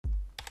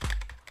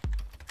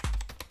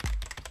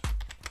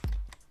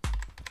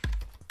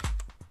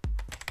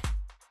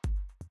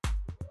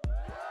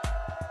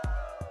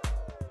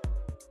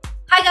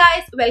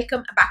Hi guys,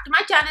 welcome back to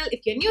my channel.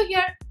 If you're new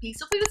here, please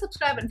feel free to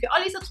subscribe, and if you're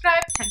already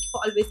subscribed, thank you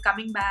for always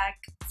coming back.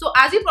 So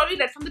as you probably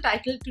read from the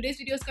title, today's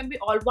video is going to be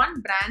all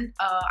one brand.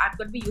 I'm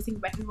going to be using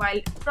Wet n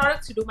Wild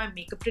products to do my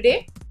makeup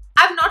today.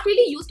 I've not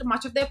really used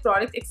much of their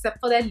products except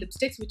for their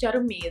lipsticks, which are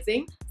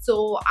amazing.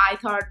 So I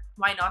thought,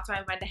 why not? So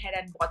I went ahead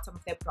and bought some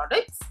of their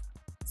products.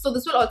 So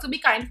this will also be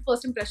kind of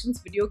first impressions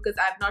video because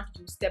I've not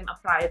used them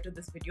prior to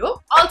this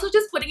video. Also,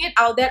 just putting it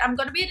out there, I'm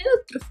going to be a little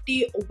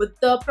thrifty with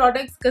the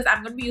products because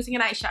I'm going to be using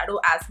an eyeshadow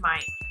as my,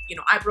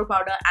 eyebrow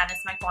powder and as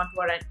my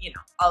contour and,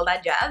 all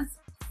that jazz.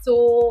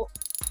 So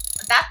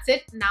that's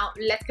it. Now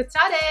let's get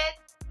started.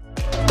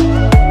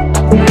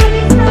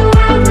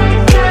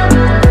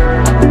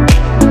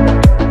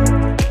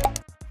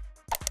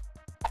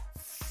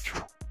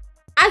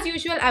 As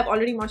usual, I've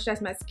already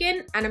moisturized my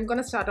skin and I'm going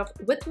to start off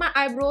with my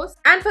eyebrows.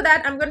 And for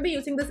that, I'm going to be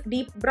using this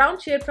deep brown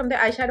shade from the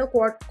eyeshadow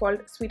quad called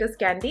Sweet as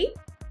Candy.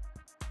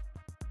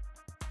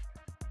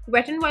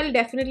 Wet n Wild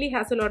definitely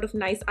has a lot of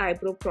nice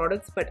eyebrow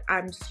products, but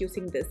I'm just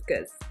using this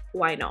because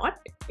why not?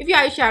 If your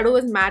eyeshadow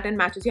is matte and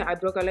matches your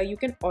eyebrow color, you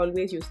can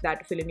always use that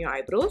to fill in your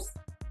eyebrows.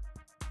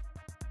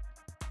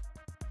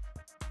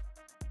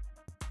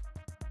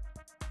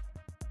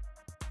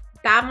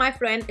 That, my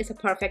friend, is a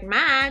perfect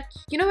match.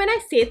 When I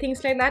say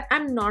things like that,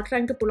 I'm not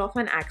trying to pull off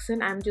an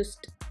accent. I'm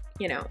just,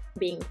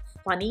 being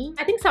funny.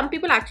 I think some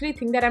people actually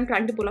think that I'm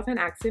trying to pull off an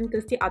accent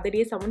because the other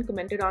day someone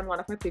commented on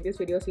one of my previous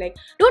videos like,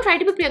 don't try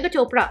to be Priyanka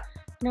Chopra.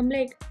 And I'm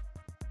like,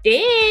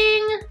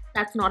 dang!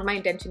 That's not my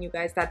intention, you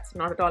guys. That's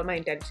not at all my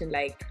intention.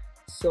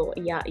 So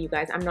yeah, you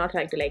guys, I'm not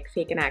trying to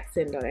fake an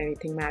accent or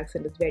anything. My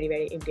accent is very,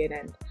 very Indian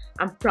and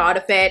I'm proud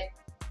of it.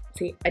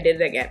 See, I did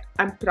it again.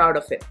 I'm proud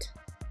of it.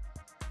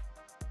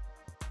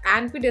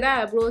 And we did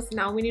our eyebrows.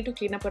 Now we need to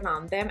clean up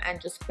around them and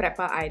just prep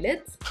our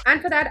eyelids.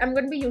 And for that, I'm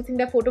going to be using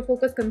the Photo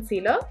Focus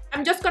Concealer.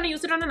 I'm just going to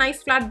use it on a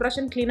nice flat brush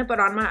and clean up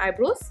around my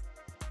eyebrows.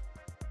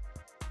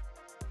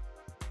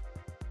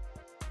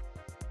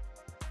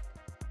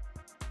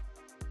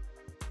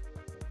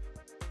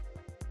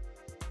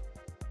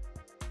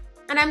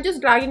 And I'm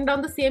just dragging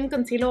down the same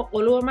concealer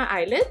all over my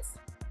eyelids.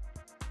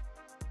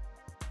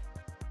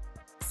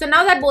 So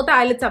now that both our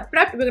eyelids are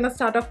prepped, we're going to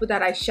start off with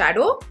our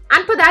eyeshadow.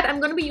 And for that, I'm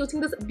going to be using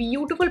this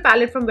beautiful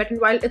palette from Wet n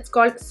Wild. It's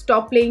called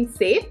Stop Playing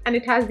Safe. And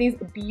it has these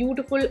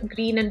beautiful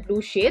green and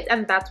blue shades.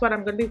 And that's what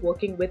I'm going to be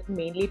working with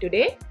mainly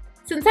today.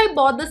 Since I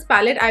bought this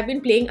palette, I've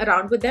been playing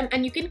around with them.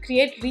 And you can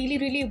create really,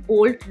 really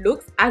bold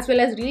looks as well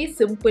as really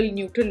simple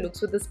neutral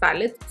looks with this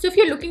palette. So if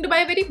you're looking to buy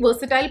a very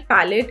versatile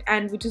palette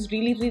and which is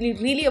really, really,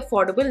 really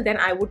affordable, then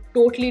I would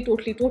totally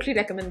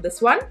recommend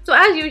this one. So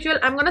as usual,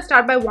 I'm going to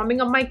start by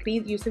warming up my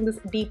crease using this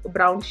deep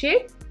brown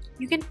shade.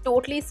 You can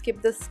totally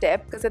skip this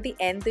step because at the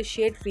end the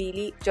shade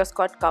really just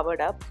got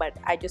covered up, but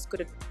I just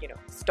couldn't,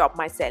 stop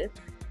myself.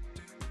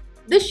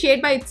 This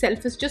shade by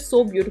itself is just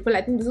so beautiful.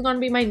 I think this is going to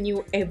be my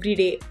new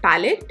everyday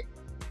palette.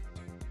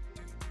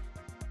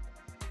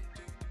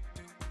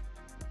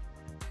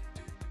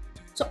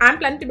 So I'm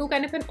planning to do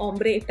kind of an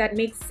ombre, if that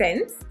makes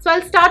sense. So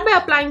I'll start by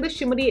applying the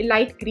shimmery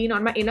light green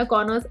on my inner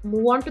corners,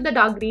 move on to the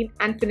dark green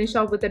and finish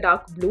off with the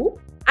dark blue.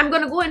 I'm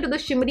going to go into the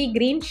shimmery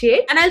green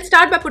shade and I'll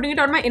start by putting it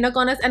on my inner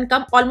corners and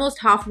come almost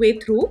halfway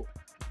through.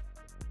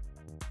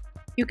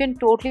 You can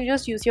totally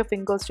just use your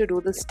fingers to do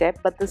this step,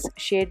 but this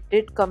shade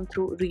did come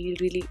through really,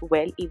 really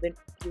well even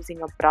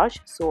using a brush.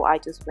 So I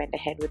just went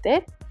ahead with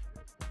it.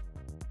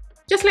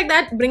 Just like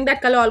that, bring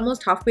that color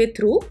almost halfway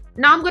through.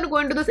 Now I'm going to go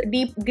into this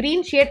deep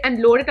green shade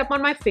and load it up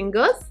on my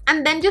fingers.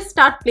 And then just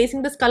start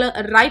placing this color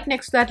right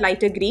next to that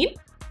lighter green.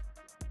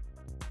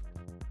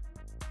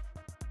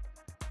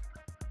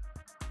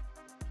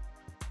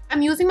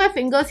 I'm using my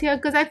fingers here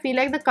because I feel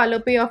like the color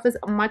payoff is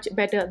much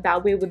better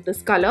that way with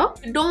this color.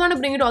 You don't want to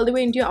bring it all the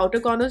way into your outer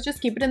corners,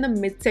 just keep it in the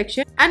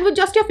midsection. And with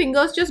just your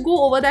fingers, just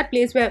go over that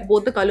place where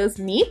both the colors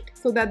meet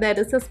so that there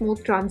is a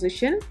smooth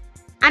transition.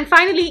 And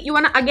finally, you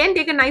want to again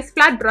take a nice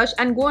flat brush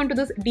and go into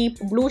this deep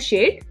blue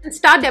shade and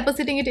start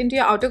depositing it into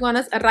your outer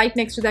corners right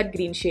next to that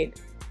green shade.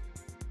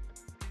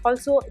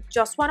 Also,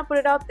 just want to put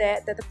it out there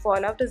that the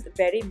fallout is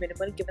very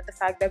minimal given the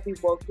fact that we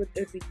work with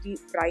really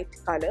bright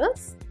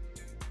colors.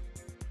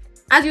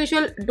 As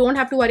usual, don't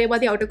have to worry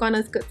about the outer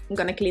corners because I'm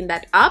going to clean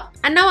that up.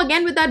 And now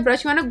again with that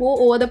brush, you want to go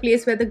over the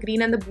place where the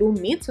green and the blue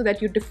meet so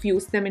that you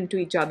diffuse them into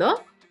each other.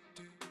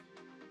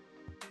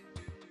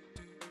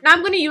 Now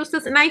I'm going to use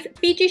this nice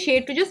peachy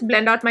shade to just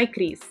blend out my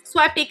crease. So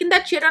I've taken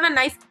that shade on a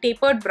nice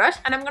tapered brush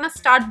and I'm going to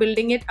start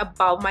building it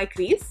above my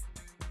crease.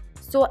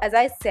 So as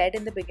I said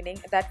in the beginning,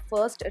 that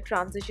first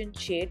transition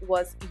shade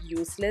was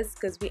useless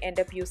because we end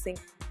up using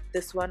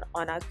this one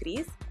on our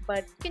crease.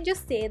 But you can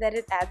just say that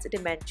it adds a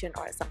dimension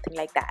or something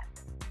like that.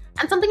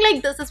 And something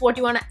like this is what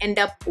you want to end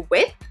up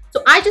with.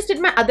 So I just did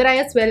my other eye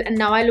as well and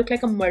now I look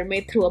like a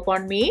mermaid threw up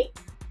on me.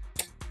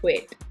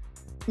 Wait,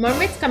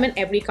 mermaids come in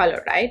every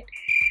color, right?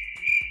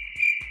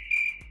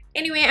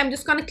 Anyway, I'm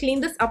just gonna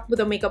clean this up with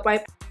a makeup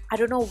wipe. I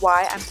don't know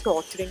why I'm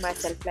torturing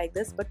myself like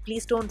this, but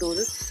please don't do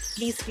this.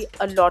 Please be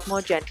a lot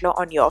more gentler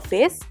on your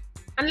face.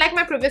 Unlike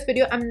my previous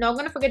video, I'm not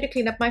gonna forget to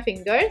clean up my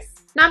fingers.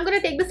 Now I'm going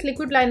to take this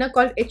liquid liner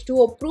called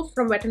H2O Proof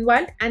from Wet n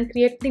Wild and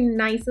create the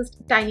nicest,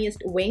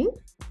 tiniest wing.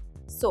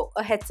 So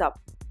a heads up,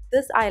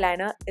 this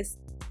eyeliner is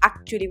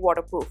actually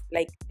waterproof.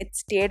 Like, it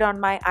stayed on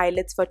my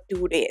eyelids for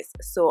 2 days.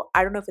 So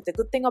I don't know if it's a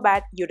good thing or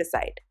bad, you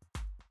decide.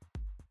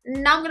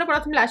 Now I'm going to put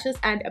on some lashes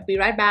and I'll be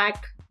right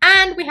back.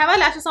 And we have our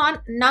lashes on.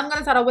 Now I'm going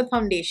to start off with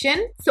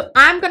foundation. So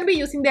I'm going to be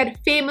using their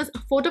famous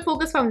Photo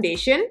Focus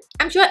foundation.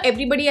 I'm sure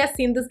everybody has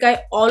seen this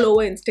guy all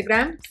over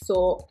Instagram.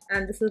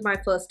 And this is my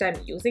first time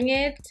using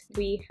it.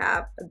 We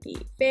have the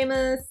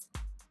famous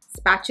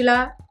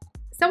spatula.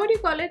 Is that what you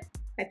call it?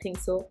 I think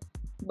so.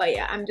 But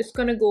yeah, I'm just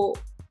going to go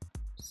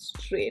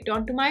straight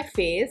onto my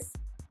face.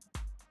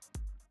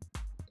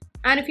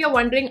 And if you're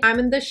wondering, I'm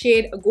in the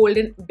shade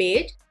Golden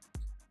Beige.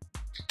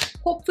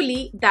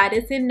 Hopefully that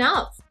is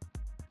enough.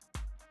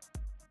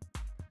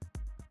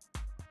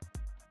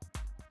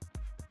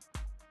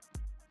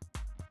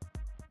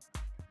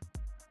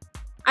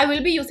 I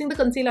will be using the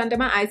concealer under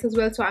my eyes as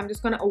well, so I'm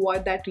just going to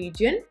avoid that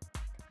region.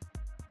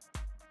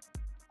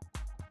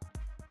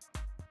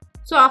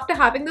 So after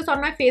having this on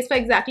my face for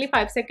exactly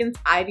 5 seconds,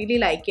 I really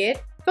like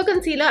it. For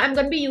concealer, I'm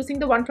going to be using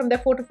the one from their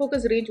Photo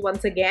Focus range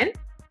once again.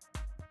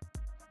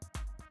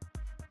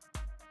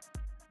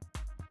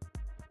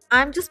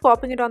 I'm just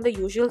popping it on the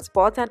usual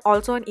spots and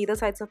also on either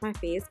sides of my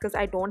face because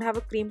I don't have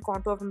a cream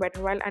contour from Wet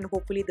n Wild, and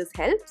hopefully this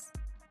helps.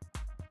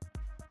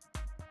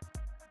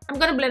 I'm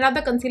going to blend out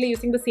the concealer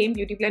using the same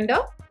beauty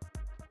blender.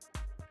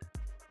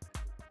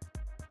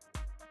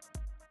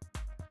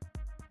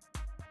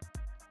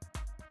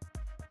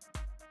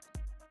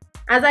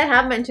 As I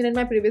have mentioned in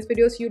my previous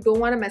videos, you don't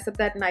want to mess up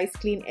that nice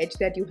clean edge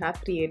that you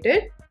have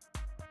created.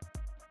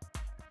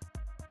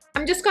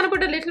 I'm just going to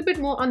put a little bit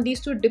more on these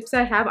two dips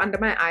I have under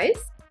my eyes.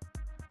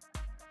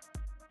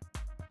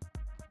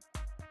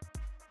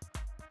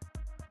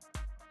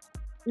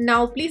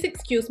 Now please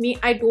excuse me,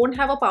 I don't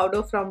have a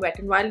powder from Wet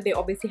n Wild. They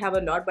obviously have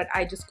a lot, but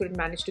I just couldn't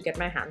manage to get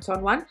my hands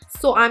on one.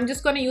 So I'm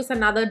just going to use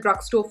another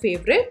drugstore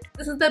favorite.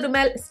 This is the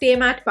Rimmel Stay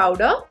Matte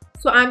powder.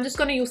 So I'm just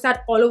going to use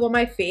that all over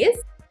my face.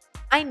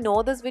 I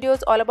know this video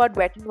is all about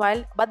Wet n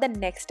Wild, but the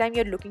next time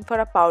you're looking for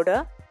a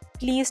powder,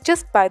 please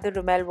just buy the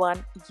Rimmel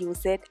one,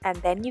 use it, and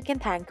then you can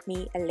thank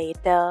me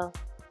later.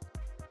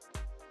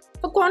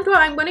 For contour,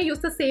 I'm going to use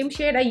the same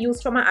shade I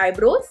used for my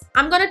eyebrows.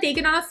 I'm going to take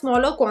it on a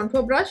smaller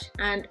contour brush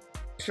and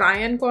try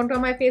and contour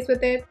my face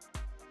with it.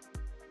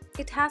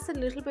 It has a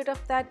little bit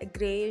of that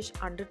grayish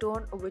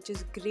undertone, which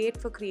is great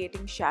for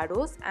creating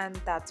shadows, and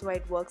that's why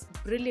it works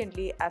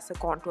brilliantly as a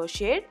contour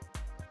shade.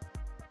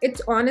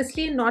 It's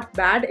honestly not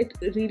bad. It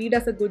really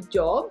does a good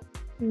job.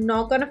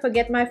 Not gonna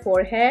forget my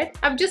forehead.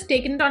 I've just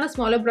taken it on a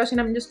smaller brush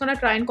and I'm just gonna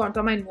try and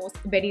contour my nose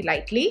very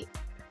lightly.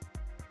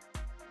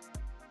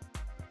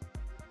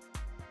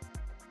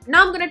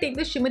 Now I'm gonna take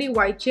this shimmery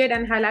white shade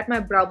and highlight my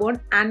brow bone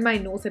and my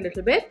nose a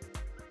little bit.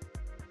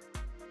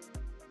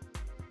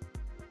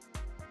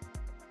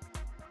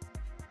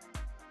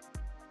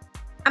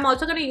 I'm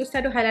also going to use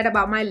that to highlight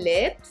above my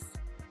lips.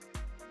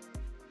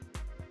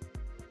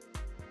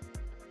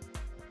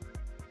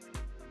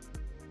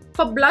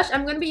 For blush,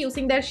 I'm going to be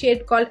using their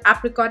shade called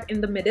Apricot in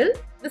the middle.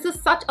 This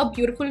is such a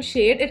beautiful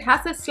shade. It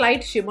has a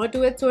slight shimmer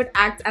to it, so it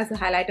acts as a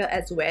highlighter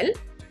as well.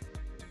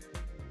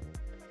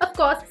 Of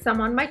course,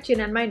 some on my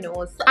chin and my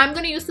nose. So I'm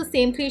going to use the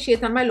same 3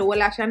 shades on my lower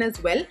lash line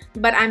as well,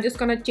 but I'm just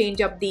going to change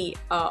up the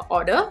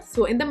order.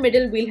 So in the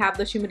middle, we'll have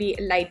the shimmery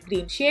light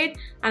green shade,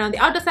 and on the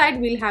outer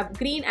side, we'll have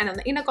green, and on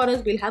the inner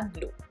corners, we'll have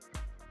blue.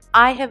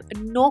 I have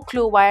no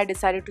clue why I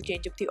decided to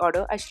change up the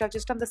order. I should have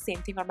just done the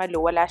same thing on my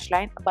lower lash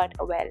line, but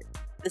well,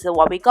 this is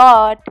what we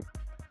got.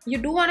 You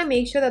do want to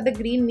make sure that the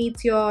green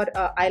meets your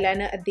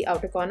eyeliner at the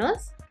outer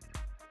corners.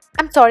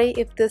 I'm sorry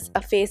if this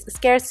face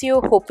scares you.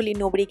 Hopefully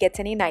nobody gets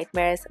any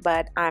nightmares,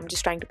 but I'm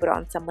just trying to put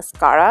on some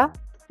mascara.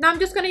 Now I'm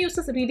just going to use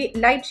this really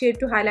light shade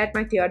to highlight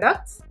my tear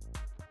ducts.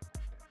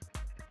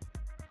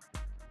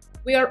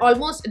 We are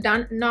almost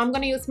done. Now I'm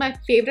going to use my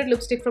favorite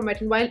lipstick from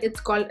Wet n Wild.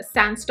 It's called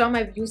Sandstorm.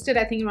 I've used it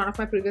I think in one of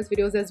my previous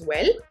videos as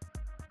well.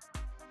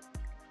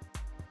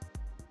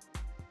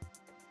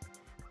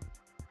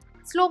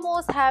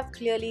 Slow-mos have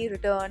clearly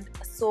returned.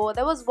 So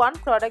there was one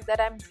product that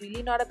I'm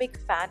really not a big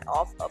fan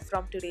of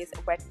from today's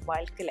Wet n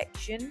Wild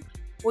collection.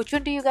 Which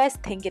one do you guys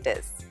think it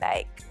is?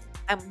 Like,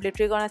 I'm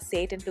literally gonna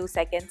say it in 2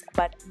 seconds,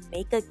 but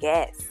make a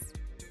guess.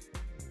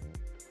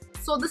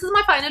 So this is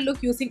my final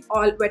look using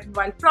all Wet n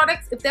Wild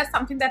products. If there's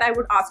something that I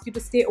would ask you to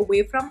stay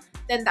away from,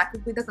 then that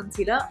would be the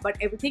concealer, but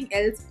everything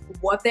else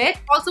worth it.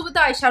 Also with the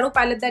eyeshadow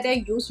palette that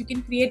I use, you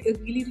can create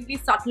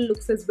really subtle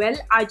looks as well.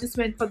 I just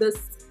went for this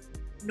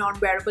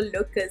non-wearable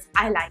look because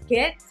I like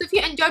it. So if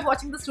you enjoyed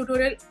watching this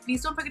tutorial,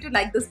 please don't forget to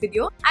like this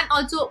video, and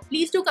also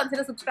please do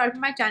consider subscribing to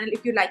my channel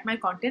if you like my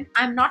content.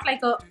 I'm not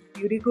like a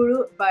beauty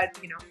guru, but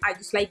you know, I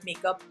just like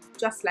makeup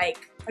just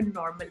like a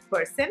normal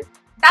person.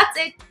 That's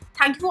it.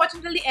 Thank you for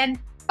watching till the end.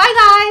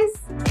 Bye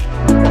guys!